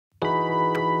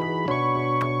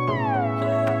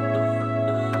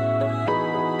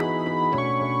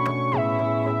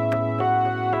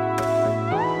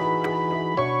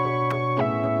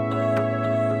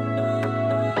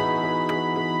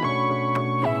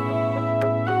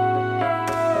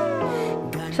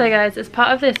So guys, as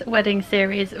part of this wedding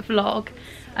series vlog,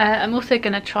 I'm also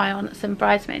going to try on some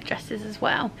bridesmaid dresses as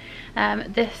well.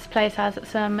 This place has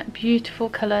some beautiful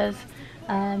colours,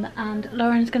 and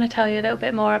Lauren's going to tell you a little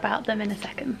bit more about them in a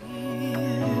second.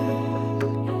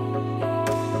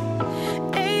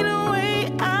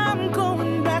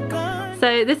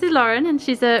 So this is Lauren, and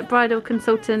she's a bridal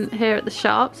consultant here at the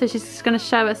shop, so she's just going to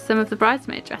show us some of the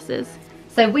bridesmaid dresses.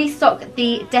 So we stock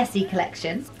the Dessy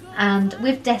collection, and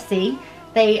with Dessy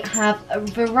they have a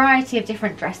variety of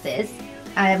different dresses,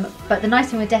 but the nice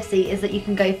thing with Dessy is that you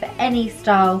can go for any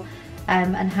style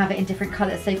and have it in different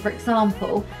colours. So for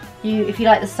example, if you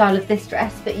like the style of this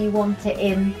dress but you want it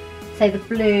in, say, the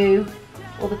blue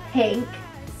or the pink,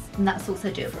 then that's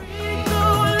also doable.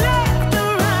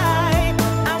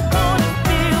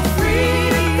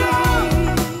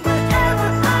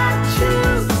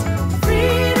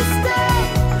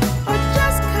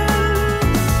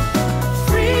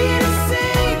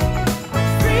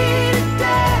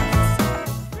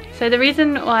 So the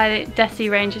reason why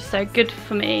Dessy range is so good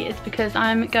for me is because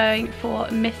I'm going for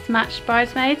mismatched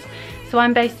bridesmaids. So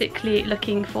I'm basically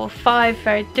looking for 5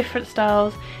 very different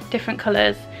styles, different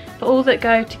colours, but all that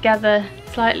go together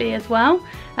slightly as well.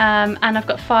 And I've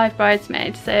got 5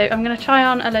 bridesmaids, so I'm going to try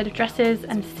on a load of dresses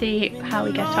and see how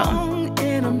we get on.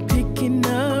 And I'm picking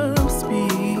up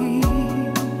speed.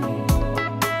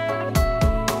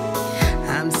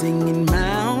 I'm singing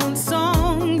my own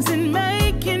songs and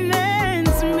making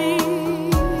ends meet.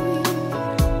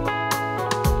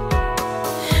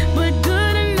 But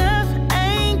good enough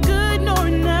ain't good nor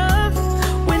enough.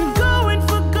 When going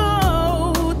for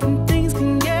gold and things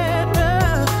can get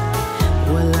rough.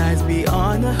 What lies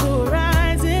beyond the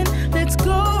horizon? Let's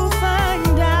go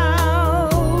find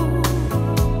out.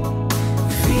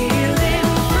 Feeling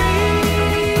free,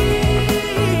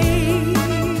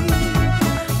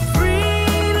 free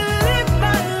to live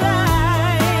my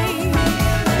life,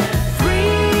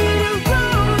 free to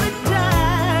roll the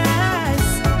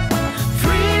dice,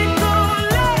 free to go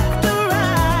left or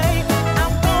right. I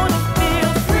wanna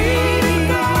feel free to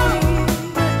go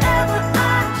wherever I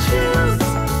choose,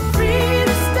 free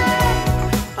to stay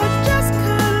or just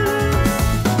cut loose,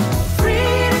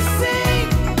 free to sing,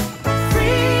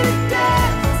 free to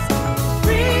dance,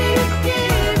 free to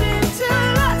give into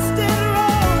lust and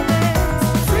romance,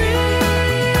 free,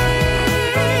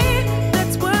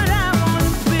 that's what I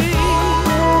wanna be.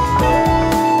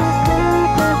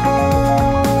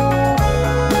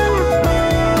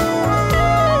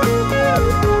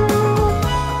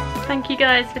 Thank you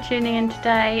guys for tuning in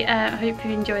today. I hope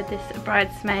you enjoyed this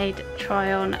bridesmaid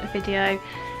try on video.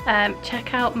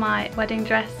 Check out my wedding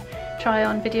dress try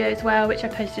on video as well, which I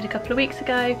posted a couple of weeks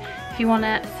ago, if you want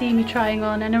to see me trying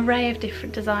on an array of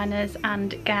different designers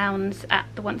and gowns at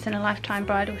the Once in a Lifetime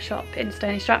bridal shop in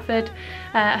Stony Stratford.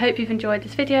 I hope you've enjoyed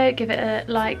this video. Give it a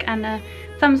like and a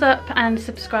thumbs up and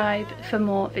subscribe for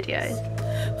more videos.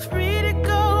 Free to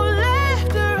go